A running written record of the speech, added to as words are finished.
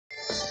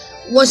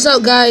What's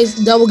up, guys?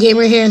 Double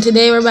Gamer here, and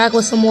today we're back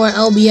with some more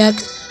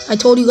LBX. I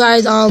told you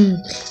guys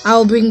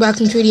I'll bring back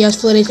some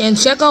 3DS footage, and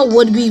check out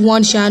Would Be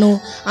One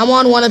channel. I'm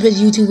on one of his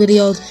YouTube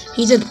videos.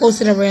 He just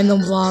posted a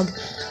random vlog.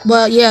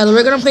 But yeah,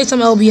 we're gonna play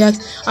some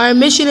LBX. Our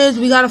mission is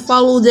we gotta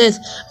follow this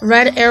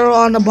red arrow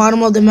on the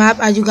bottom of the map,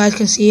 as you guys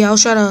can see. I'll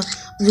try to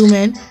zoom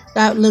in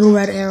that little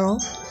red arrow.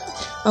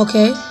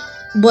 Okay.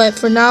 But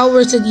for now,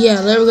 we're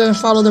gonna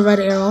follow the red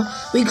arrow.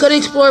 We could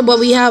explore, but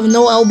we have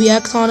no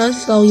LBX on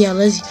us, so yeah,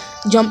 let's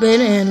jump in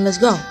and let's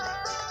go.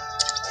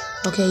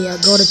 Okay, yeah,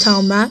 go to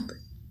town map.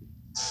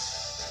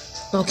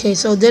 Okay,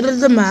 so this is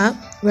the map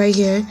right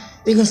here.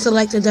 We can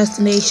select the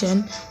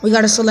destination. We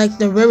gotta select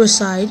the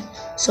riverside,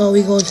 so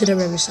we go to the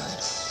riverside.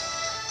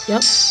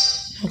 Yep.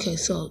 Okay,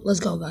 so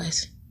let's go,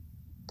 guys.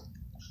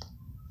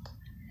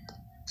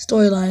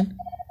 Storyline.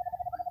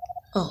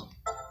 Oh.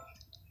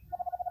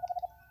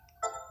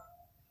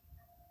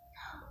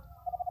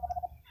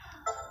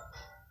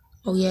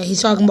 Oh yeah,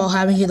 he's talking about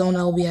having his own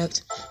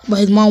LBX, but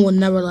his mom would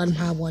never let him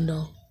have one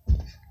though.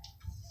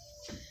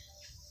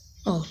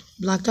 Oh,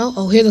 blacked out?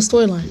 Oh, here's the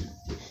storyline.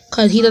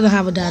 Cause he doesn't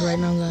have a dad right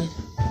now, guys.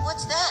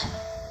 What's that?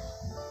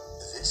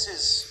 This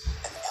is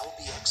an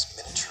LBX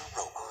miniature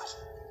robot.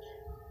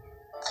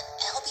 An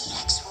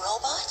LBX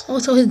robot? Oh,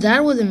 so his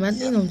dad was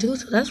inventing them too,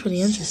 so that's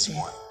pretty interesting.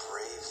 He's one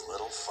brave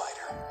little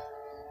fighter.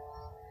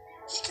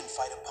 He can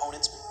fight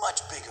opponents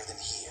much bigger than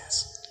he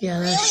is. Yeah,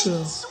 that's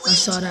true. I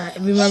saw that.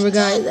 Remember,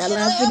 guys, that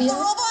last video?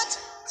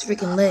 It's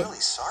freaking lit. I'm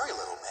really sorry,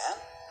 little man.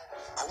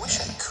 I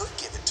wish I could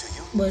give it to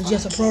you. But it's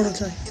just a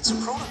prototype. It's a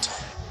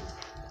prototype.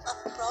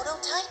 A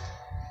prototype?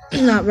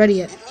 Not ready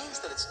yet. It means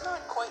that it's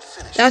not quite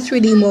finished. That's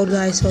 3D mode,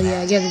 guys, so yeah,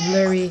 I get the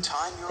blurry.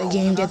 The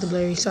game get the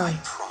blurry, sorry. I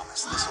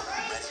promise this will be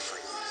ready for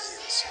you to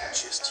use.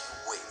 Just you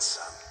wait,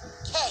 son.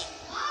 Hey!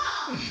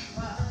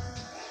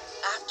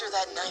 After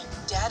that night,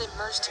 Dad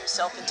immersed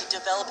himself into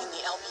developing the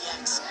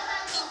LBX.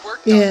 He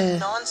worked on it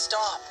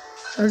non-stop.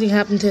 Something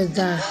happened to his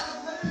dad.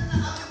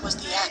 There was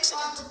the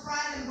accident.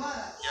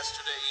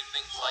 Yesterday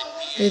evening, flight PA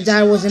His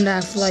dad was in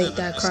that flight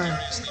that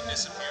crashed. mysteriously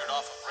disappeared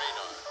off of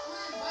radar.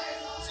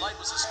 The flight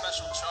was a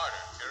special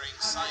charter carrying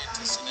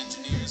scientists and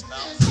engineers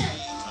bound for 80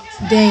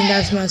 countries. Dang,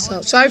 that's messed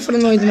up. Sorry for the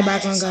noise in the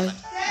background, guys.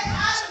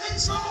 Representing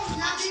some of the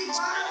nation's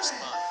greatest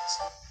minds.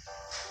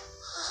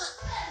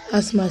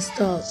 That's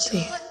messed up.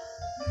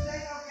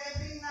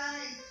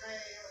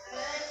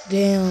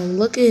 Damn,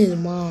 look at his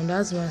mom.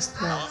 That's messed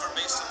up. However,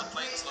 based on the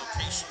plane's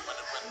location when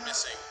it went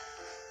missing,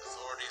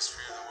 authorities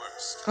fear the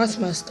worst. That's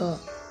messed up.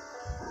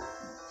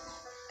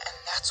 And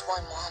that's why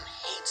Mom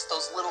hates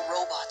those little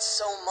robots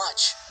so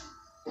much.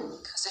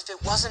 Because if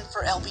it wasn't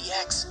for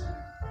LBX,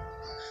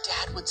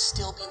 Dad would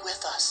still be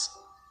with us.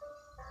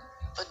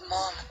 But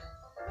Mom,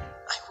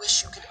 I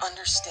wish you could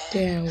understand.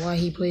 Damn, why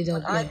he plays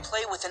When I LBX.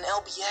 play with an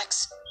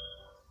LBX,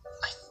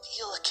 I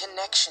feel a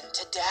connection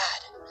to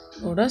Dad.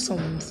 Oh, that's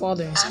some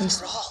father and son After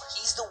stuff. all,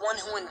 he's the one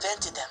who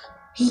invented them.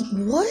 He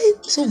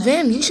what? So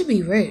Van, you should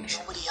be rich.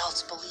 Nobody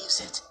else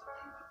believes it.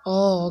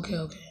 Oh,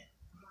 okay.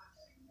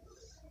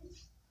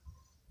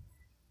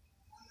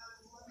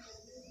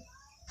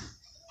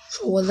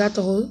 So was that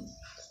the whole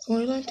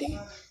storyline thing?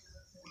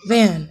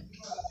 Van.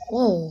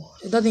 Whoa,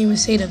 it doesn't even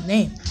say the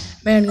name.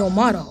 Van, your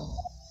motto.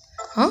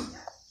 Huh?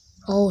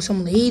 Oh,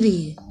 some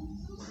lady.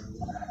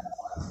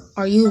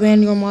 Are you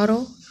Van, your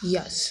motto?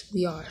 Yes,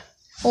 we are.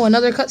 Oh,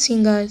 another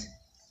cutscene, guys.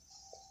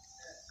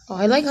 Oh,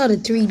 I like how the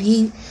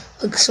 3D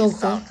looks so cool.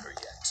 Found her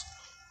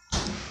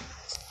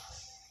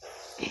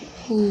yet.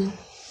 Ooh. We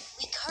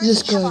currently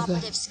Just go, have go.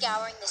 operatives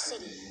scouring the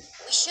city.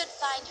 We should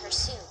find her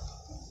soon.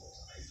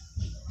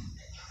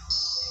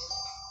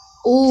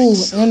 Ooh,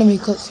 anime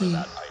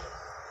cutscene.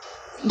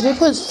 They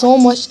put so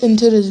much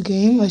into this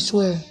game, I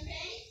swear.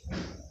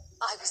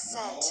 I was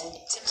sent to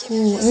give Ooh,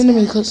 you this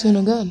anime cutscene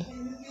again.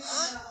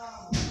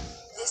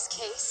 This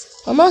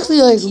case. I'm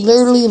actually like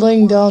literally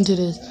laying down to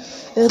this.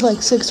 It's like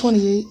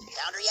 6:28.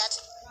 Found her yet?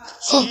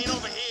 She ain't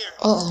over here.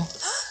 Uh-oh.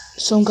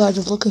 Some guy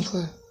just looking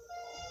for her.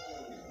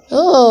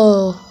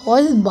 Oh, why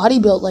is his body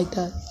built like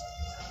that?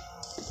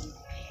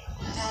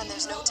 Van,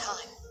 there's no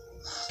time.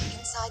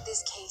 Inside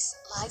this case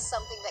lies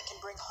something that can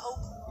bring hope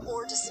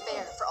or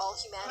despair for all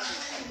humanity.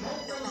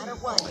 No matter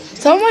what.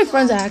 Some of my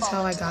friends asked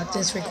how I got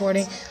this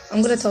recording.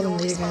 I'm gonna tell them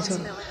later, guys.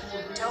 Hold on.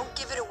 Don't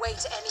give it away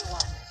to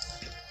anyone.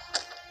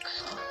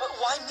 But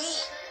why me?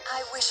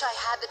 I wish I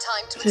had the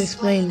time To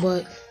explain,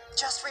 but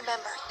Just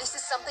remember, this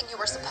is something you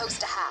were supposed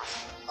to have.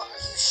 Are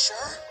you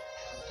sure?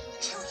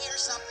 Did you hear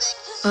something?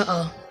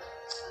 uh-oh.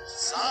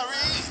 Sorry.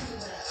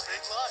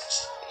 Big lunch.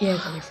 Yeah,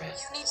 call your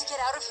friends. You need to get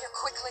out of here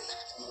quickly.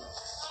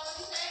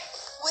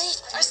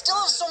 Wait, I still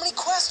have so many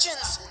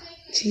questions.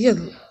 She just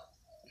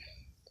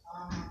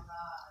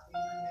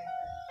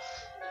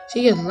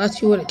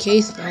left you with a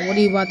case now. What are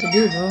you about to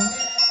do, bro?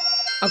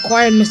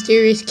 Acquired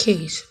mysterious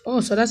case.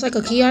 Oh, so that's like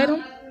a key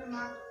item?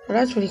 Oh,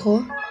 that's pretty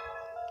cool.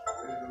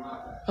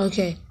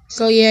 Okay,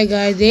 so yeah,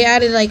 guys, they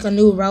added like a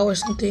new route or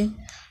something.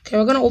 Okay,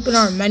 we're gonna open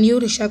our menu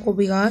to check what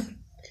we got.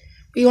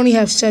 We only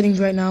have settings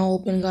right now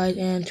open, guys,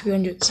 and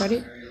 300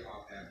 credit.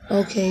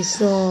 Okay,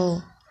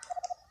 so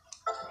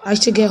I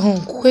should get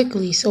home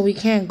quickly so we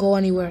can't go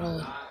anywhere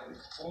else.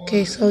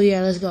 Okay, so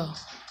yeah, let's go.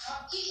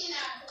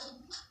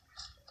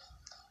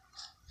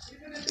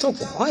 It's so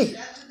quiet.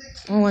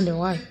 I wonder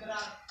why.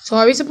 So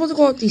are we supposed to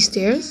go up these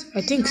stairs?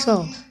 I think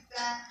so.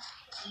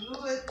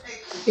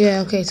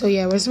 Yeah, okay, so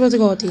yeah, we're supposed to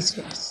go up these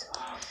stairs.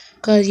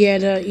 Cause yeah,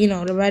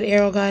 the red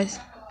arrow, guys.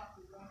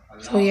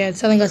 So yeah, it's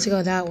telling us to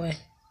go that way.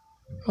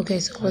 Okay,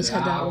 so let's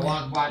head that way.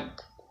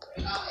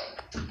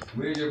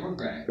 We're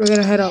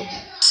gonna head up.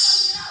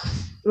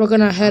 We're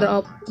gonna head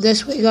up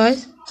this way,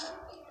 guys.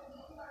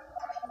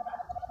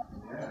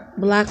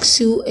 Black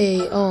suit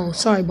A. Oh,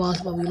 sorry,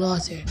 boss, but we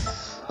lost here.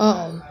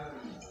 Uh-oh.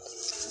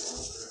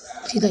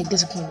 She's like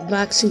disappointed.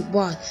 Black suit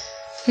boss.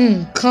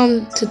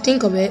 Come to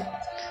think of it,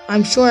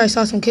 I'm sure I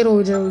saw some kid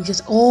over there who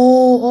just...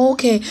 Oh,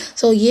 okay.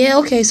 So, yeah,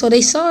 okay. So,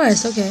 they saw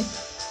us. Okay.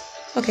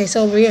 Okay,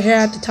 so we're here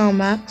at the town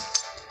map.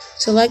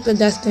 Select the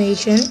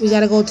destination. We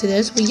gotta go to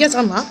this. We just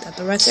unlocked at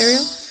the rest area.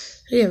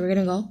 So, yeah, we're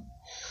gonna go.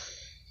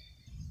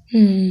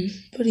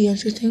 Pretty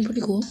interesting.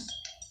 Pretty cool.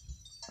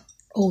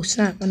 Oh,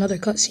 snap. Another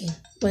cutscene.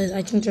 But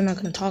I think they're not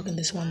gonna talk in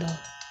this one, though.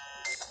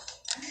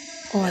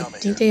 Oh, I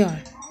think they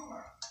are.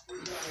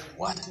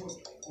 What?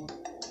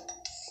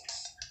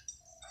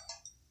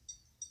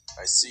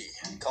 I see.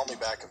 Call me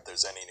back if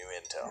there's any new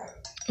intel.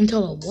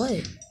 Intel of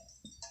what?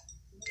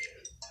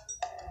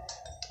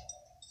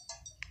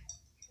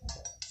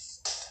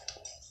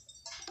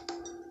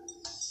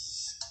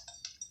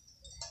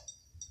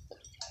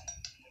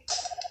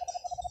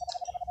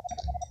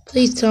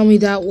 Please tell me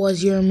that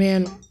was your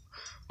man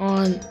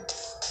on...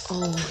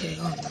 Oh, okay.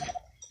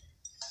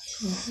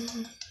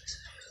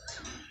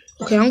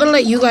 Okay, I'm gonna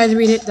let you guys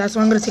read it. That's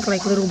why I'm gonna take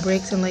like little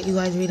breaks and let you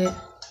guys read it.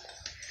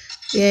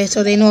 Yeah,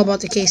 so they know about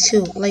the case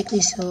too.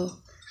 Likely so.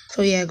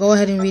 So yeah, go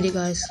ahead and read it,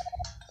 guys.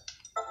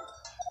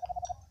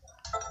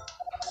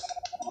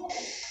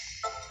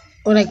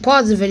 Or like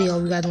pause the video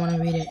if you guys want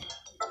to read it.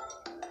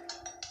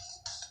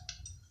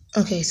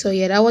 Okay, so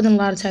yeah, that wasn't a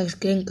lot of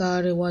text. Thank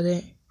God it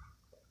wasn't.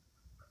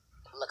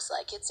 Looks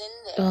like it's in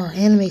there. Oh,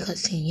 anime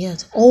cutscene,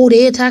 yes. Oh,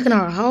 they attacking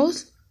our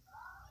house?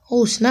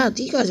 Oh snap,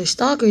 these guys are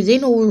stalkers. They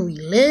know where we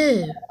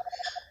live.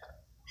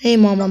 Hey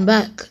mom, I'm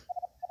back.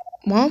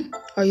 Mom,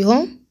 are you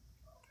home?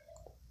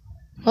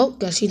 Oh,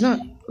 guess she's not.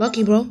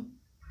 Lucky, bro.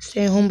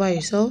 Staying home by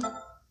yourself?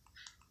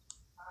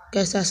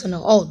 Guess that's a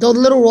no. Oh, those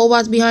little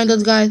robots behind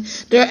us,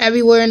 guys. They're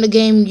everywhere in the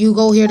game. You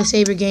go here to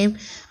save your game.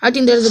 I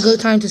think there's a good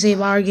time to save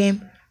our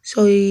game.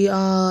 So,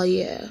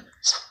 yeah.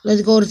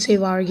 Let's go to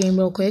save our game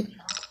real quick.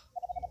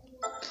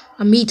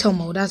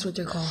 Amitomo, that's what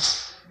they're called.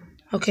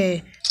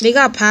 Okay. They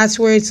got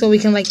passwords so we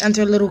can, like,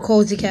 enter little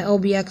codes to get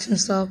LBX and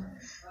stuff.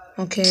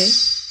 Okay.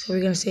 So, we're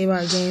going to save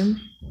our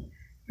game.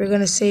 We're going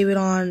to save it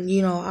on,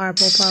 you know, our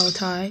profile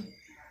tie.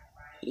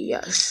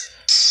 Yes.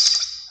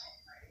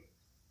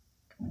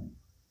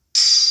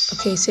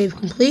 Okay, save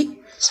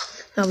complete.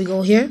 Now we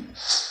go here.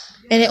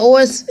 And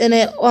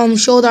it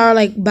showed our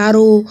like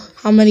battle,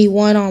 how many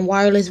won on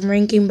wireless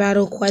ranking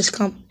battle, quest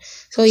comp.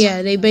 So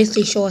yeah, they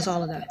basically show us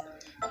all of that.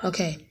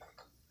 Okay.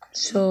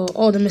 So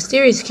the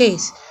mysterious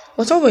case.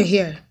 What's over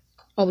here?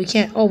 Oh, we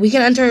can't. Oh, we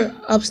can enter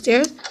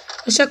upstairs.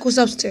 Let's check what's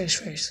upstairs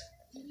first.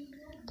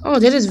 Oh,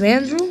 this is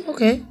Van's room?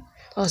 Okay.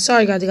 Oh,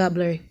 sorry guys, it got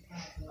blurry.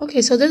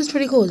 Okay, so this is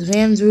pretty cool. It's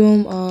Van's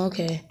room.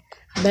 Okay.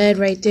 Bed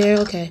right there.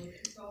 Okay.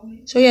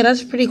 So yeah,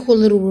 that's a pretty cool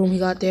little room he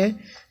got there.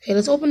 Okay,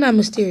 let's open that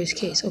mysterious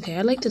case. Okay,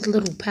 I like this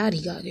little pad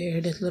he got here,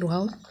 this little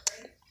house.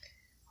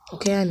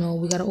 Okay, I know,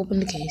 we gotta open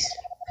the case.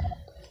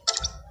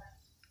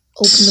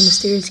 Open the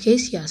mysterious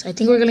case, yes. I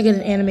think we're gonna get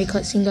an anime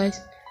cutscene, guys.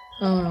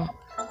 I don't know.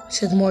 It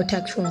says more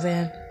text from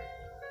Van.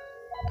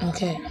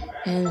 Okay,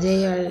 and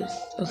they are...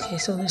 Okay,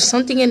 so there's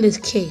something in this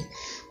case.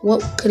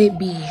 What could it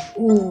be?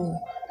 Ooh.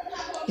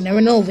 You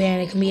never know, Van.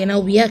 It can be an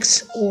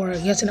LBX, or I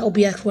guess an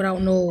LBX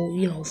without no,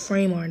 you know,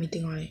 frame or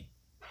anything on it.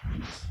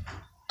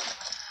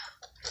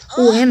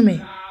 Ooh, anime.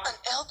 An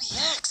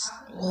LBX.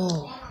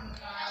 Whoa.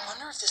 I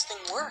wonder if this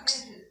thing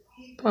works.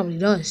 Probably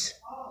does.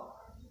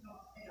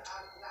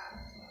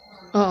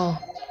 Uh-oh.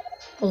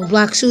 Oh,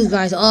 black shoes,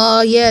 guys.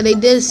 Oh, yeah, they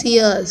did see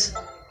us.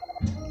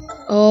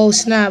 Oh,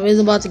 snap. It's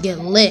about to get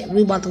lit.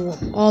 We about to whoop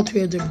all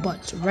three of their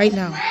butts right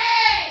now.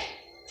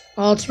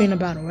 All three in a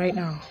battle right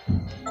now.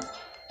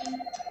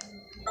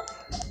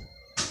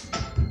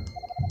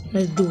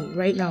 Let's do it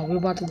right now. We're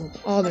about to whoop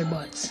all their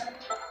butts.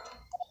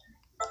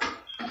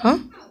 Huh?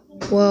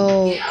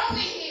 Well,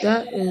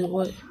 that is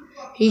what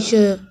he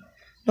should...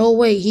 No,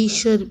 wait, he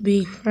should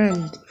be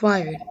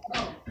fired.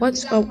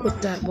 What's up with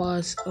that,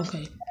 boss?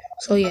 Okay.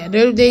 So, yeah,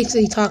 they're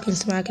basically talking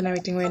smack and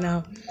everything right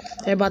now.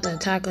 They're about to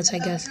attack us, I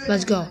guess.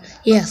 Let's go.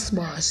 Yes,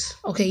 boss.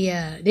 Okay,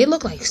 yeah. They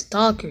look like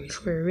stalkers,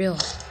 for real.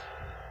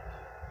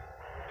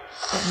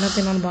 Yeah,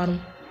 nothing on the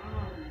bottom.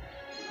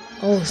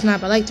 Oh,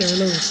 snap. I like their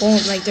little phone,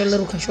 like their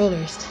little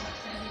controllers.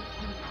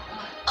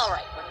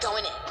 Alright, we're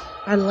going in.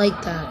 I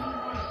like that.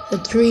 The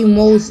three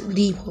most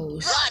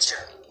depots. Roger.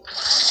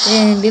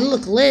 And they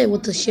look lit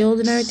with the shield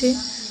and everything.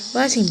 But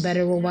I've seen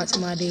better robots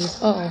in my days.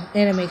 Uh-oh,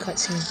 anime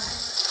cutscene.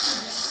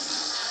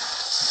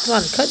 There's a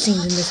lot of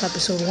cutscenes in this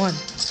episode 1.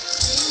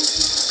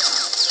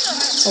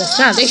 Oh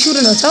snap, they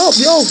shooting us. Help,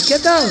 yo,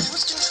 get down.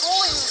 Who's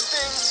controlling these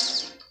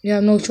things? You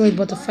have no choice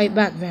but to fight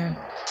back, Van.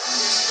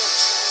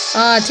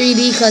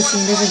 3D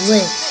cutscene, this is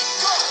lit.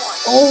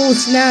 Oh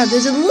snap,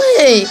 this is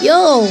lit,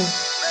 yo.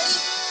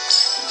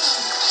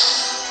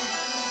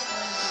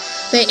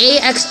 The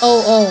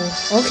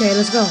AX00. Okay,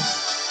 let's go.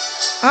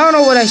 I don't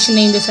know what I should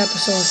name this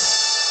episode.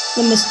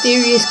 The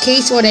mysterious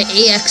case or the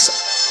AX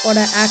or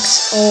the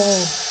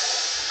X00.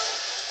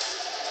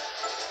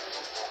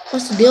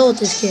 What's the deal with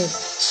this kid?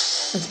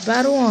 Let's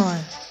battle on.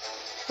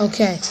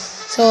 Okay,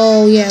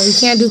 so yeah, we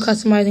can't do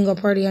customizing or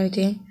party or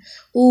anything.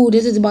 Ooh,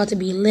 this is about to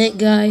be lit,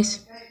 guys.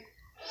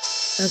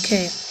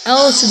 Okay,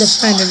 L is to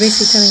defend. They're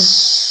basically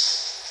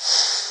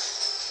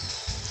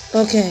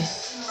telling.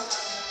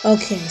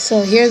 Okay,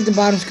 so here's the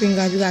bottom screen,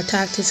 guys. We got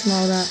tactics and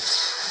all that.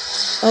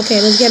 Okay,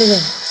 let's get it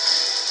in.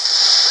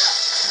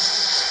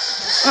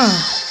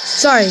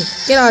 Sorry.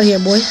 Get out of here,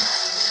 boy.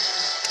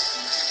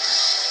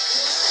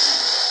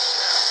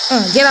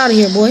 Get out of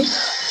here, boy.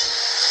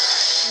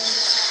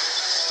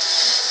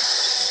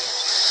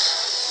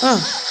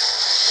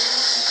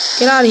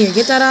 Get out of here.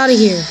 Get that out of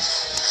here.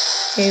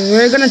 Okay,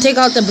 we're gonna take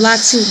out the black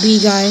suit B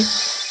guy.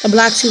 The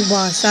black suit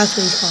boss. That's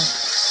what he's called.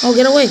 Oh,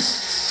 get away.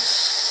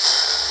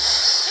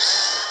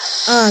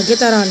 Get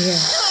that out of here.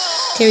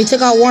 Okay, we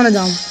took out one of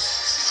them.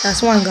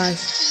 That's one,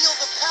 guys.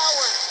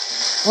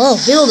 Oh,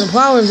 feel the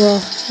power, bro.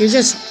 We're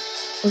just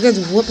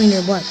whooping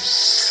your butt.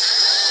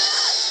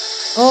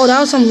 Oh, that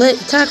was some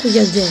lit attack we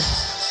just did.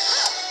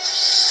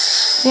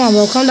 Come on,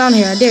 bro. Come down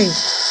here. I dare you.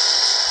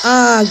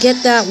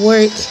 Get that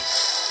work.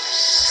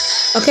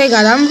 Okay,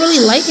 guys. I'm really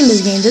liking this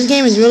game. This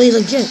game is really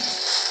legit.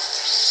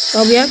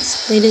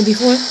 LBX. Played it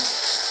before.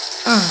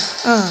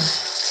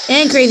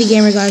 And Crazy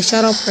Gamer, guys.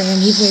 Shout out for him.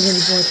 He played it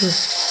before, too.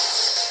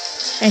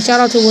 And shout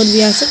out to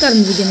Woodby. I said that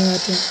in the beginning, I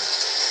think.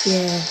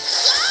 Yeah.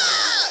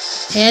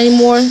 Hey, any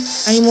more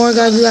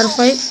guys we gotta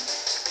fight?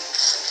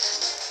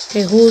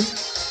 Okay, who?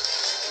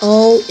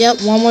 Oh,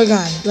 yep, one more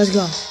guy. Let's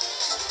go.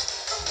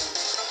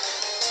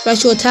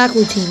 Special attack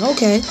routine.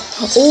 Okay.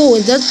 Oh,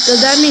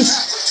 does that mean?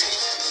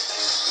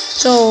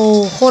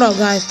 So, hold up,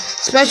 guys.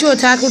 Special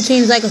attack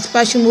routine is like a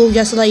special move,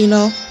 just to let you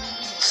know.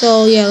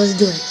 So, yeah, let's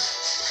do it.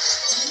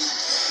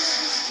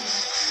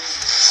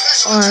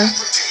 R.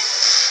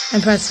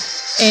 And press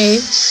A.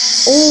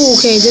 Oh,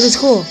 okay, this is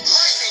cool.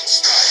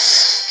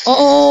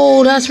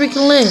 Oh, that's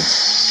freaking lit.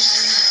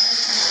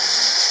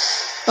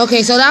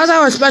 Okay, so that was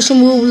our special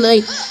move.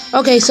 Like,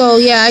 okay, so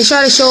yeah, I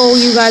try to show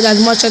you guys as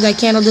much as I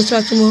can of the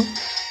special move.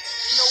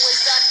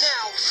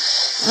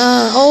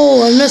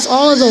 Oh, I missed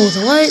all of those.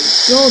 What?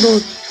 Yo,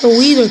 the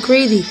weeds are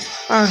crazy.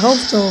 Our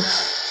health though,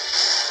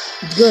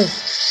 good.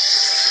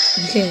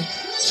 Okay,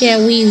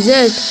 can't weave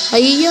this.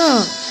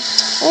 Hiya!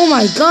 Oh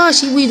my gosh,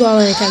 he weaved all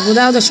that attack. Well,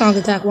 that was a strong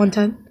attack one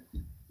time.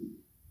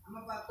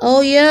 Oh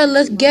yeah,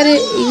 let's get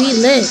it. We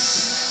lit.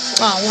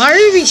 Oh, why are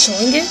you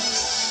showing it?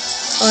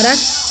 Oh,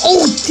 that's...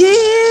 Oh,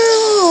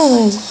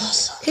 damn!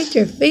 Kick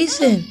your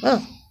face in. Oh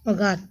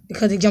god.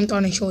 Because it jumped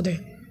on his shoulder.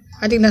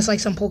 I think that's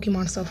like some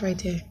Pokemon stuff right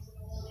there.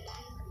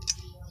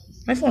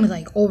 My phone is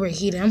like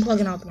overheated. I'm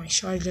plugging out my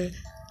charger.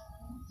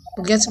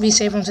 But just to be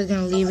safe, I'm just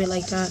gonna leave it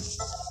like that.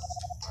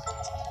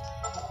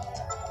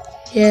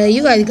 Yeah,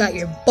 you guys got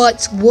your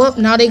butts whooped.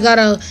 Now they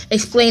gotta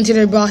explain to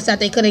their boss that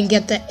they couldn't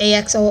get the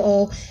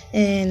AX00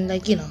 and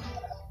like, you know.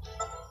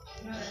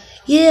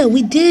 Yeah,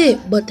 we did,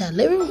 but that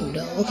living room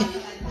though, okay.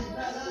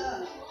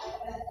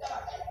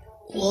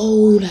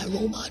 Whoa, that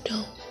robot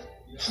though.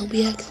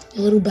 LBX,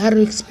 a little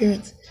battery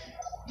experience.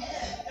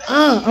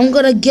 I'm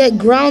gonna get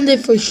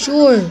grounded for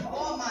sure.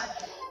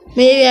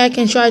 Maybe I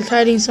can try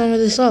tidying some of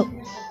this up.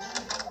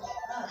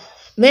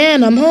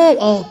 Man, I'm home.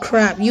 Oh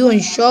crap, you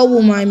in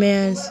trouble, my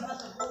mans.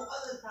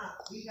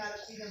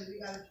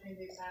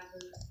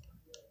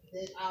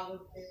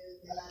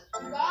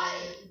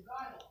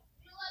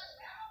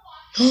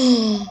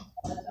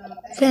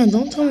 Fan,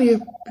 don't tell me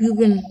you've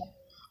been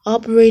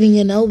operating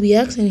an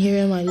LBX in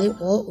here in my lip.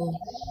 Uh-oh.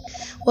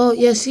 Well,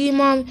 yeah, see,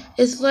 Mom,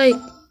 it's like...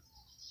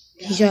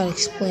 You gotta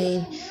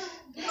explain. ...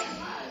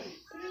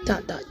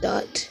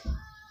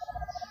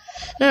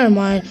 Never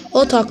mind.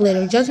 We'll talk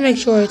later. Just make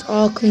sure it's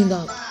all cleaned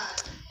up.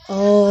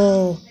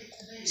 Oh,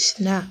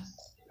 snap.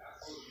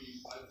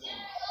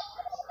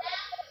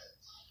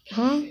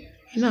 Huh?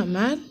 You're not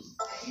mad?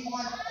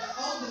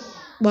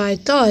 But I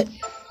thought...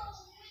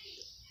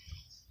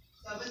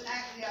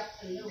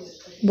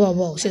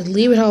 Whoa, just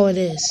leave it how it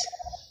is.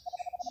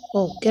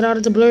 Oh, get out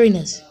of the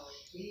blurriness.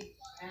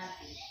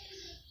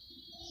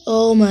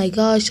 Oh my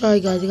gosh,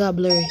 sorry guys, it got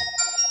blurry.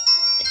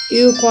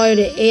 You acquired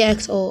an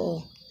AX00.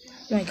 Oh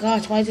my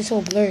gosh, why is it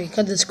so blurry?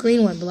 Because the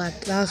screen went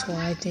black, that's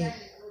why I think.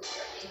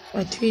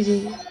 My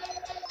 3D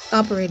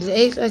operated. The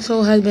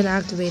AX00 has been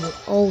activated.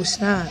 Oh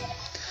snap.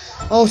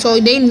 Oh, so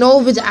they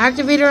know if it's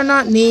activated or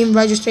not. Name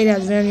registered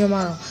as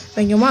Vanyomato.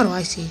 Vanyomato,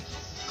 I see.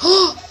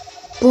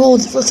 Bro,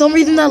 for some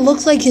reason that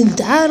looks like his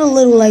dad a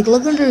little. Like,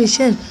 look under his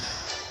chin.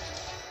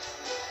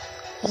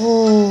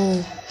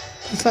 Oh.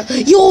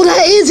 Yo,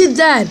 that is his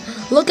dad.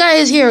 Look at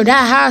his hair.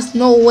 That has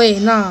no way.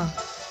 Nah.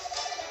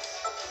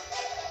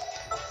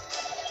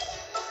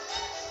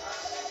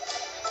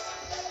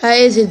 That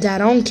is his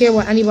dad. I don't care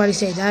what anybody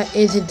say. That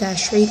is his dad,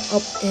 straight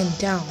up and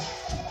down.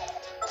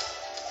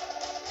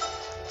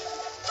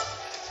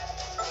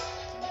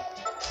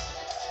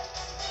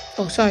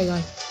 Oh, sorry,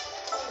 guys.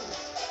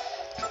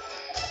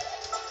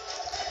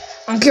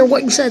 I don't care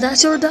what you said.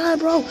 That's your dad,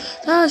 bro.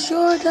 That's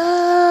your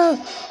dad.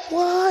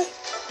 What?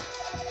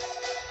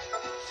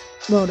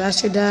 Bro,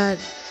 that's your dad.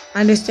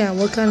 I understand.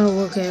 What kind of...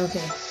 Okay.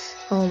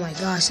 Oh, my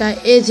gosh.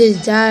 That is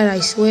his dad, I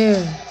swear.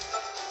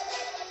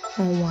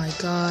 Oh, my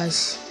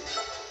gosh.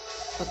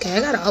 Okay,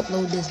 I gotta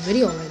upload this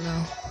video right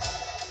now.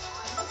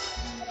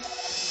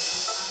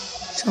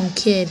 Some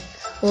kid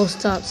will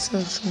stop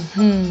some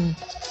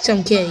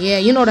kid. Yeah,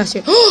 you know that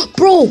shit.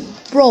 Bro,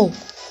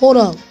 hold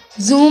up.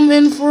 Zoom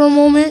in for a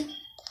moment.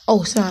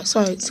 Oh,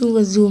 sorry. Too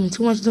much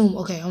zoom.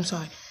 Okay, I'm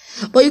sorry.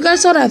 But you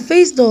guys saw that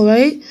face though,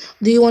 right?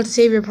 Do you want to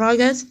save your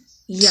progress?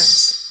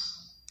 Yes.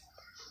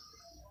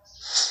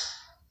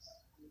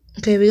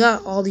 Okay, we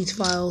got all these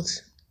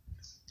files.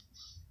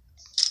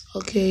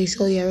 Okay,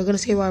 so yeah, we're gonna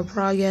save our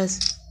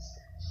progress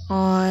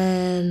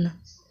on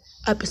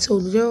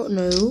episode 0.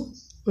 No,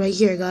 right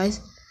here,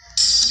 guys.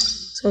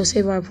 So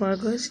save our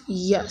progress.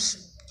 Yes.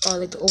 I'd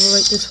like to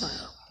overwrite this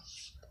file.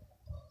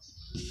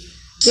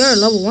 We are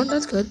level 1.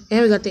 That's good.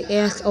 And we got the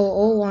Case-AX00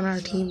 on our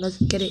team. Let's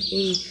get it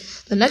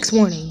the next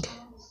morning.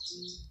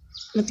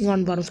 Nothing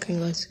on the bottom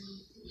screen, guys.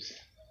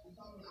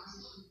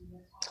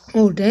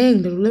 Oh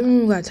dang, the living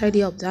room got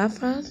tidy up that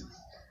fast.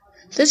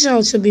 This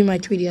should be my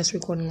 3DS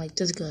recording. Like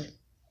this good.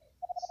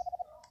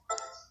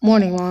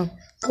 Morning, Mom.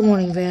 Good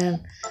morning,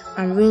 Van.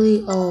 I'm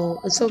really... Oh,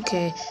 it's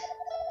okay.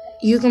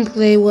 You can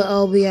play with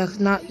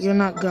LBX. You're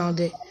not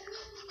grounded.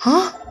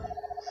 Huh?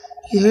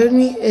 You heard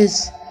me?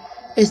 It's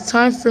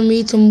time for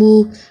me to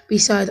move.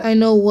 Besides, I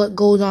know what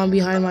goes on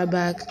behind my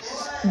back.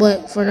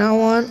 But for now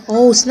on...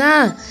 Oh,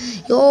 snap.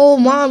 Yo,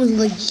 Mom is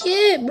like,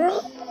 yeah, bro.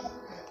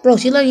 Bro,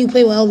 she letting you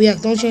play with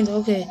LBX. Don't change.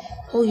 Okay.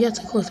 Oh, yes,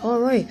 of course. All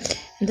right.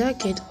 In that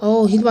case...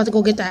 Oh, he's about to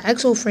go get that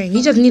EXO frame.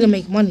 He just need to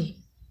make money.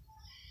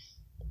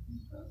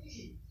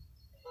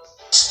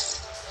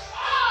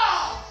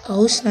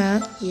 Oh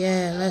snap!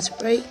 Yeah, let's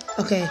break.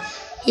 Okay,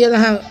 he doesn't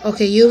have.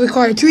 Okay, you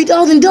required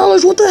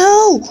 $3,000. What the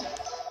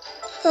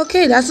hell?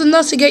 Okay, that's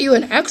enough to get you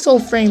an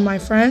EXO frame, my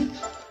friend.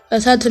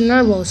 Let's head to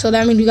Nervo. So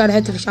that means we gotta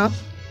head to the shop.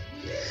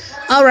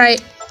 All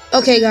right.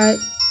 Okay, guys.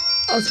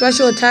 A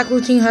special attack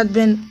routine has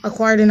been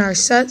acquired in our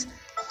set.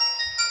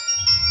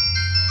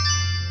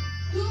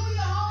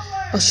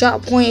 A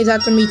shot point is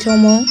at the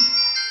Mitomo.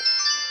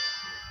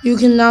 You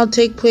can now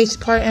take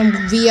part in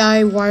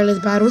VI wireless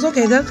battles.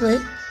 Okay, that's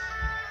it.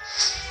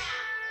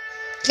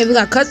 Okay, we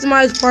got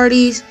customized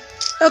parties.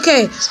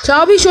 Okay, so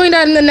I'll be showing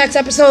that in the next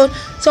episode.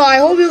 So I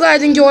hope you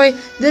guys enjoy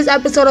this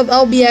episode of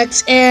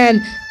LBX.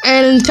 And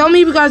tell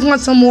me if you guys want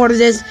some more of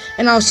this.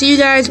 And I'll see you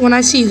guys when I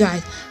see you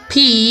guys.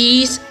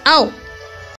 Peace out.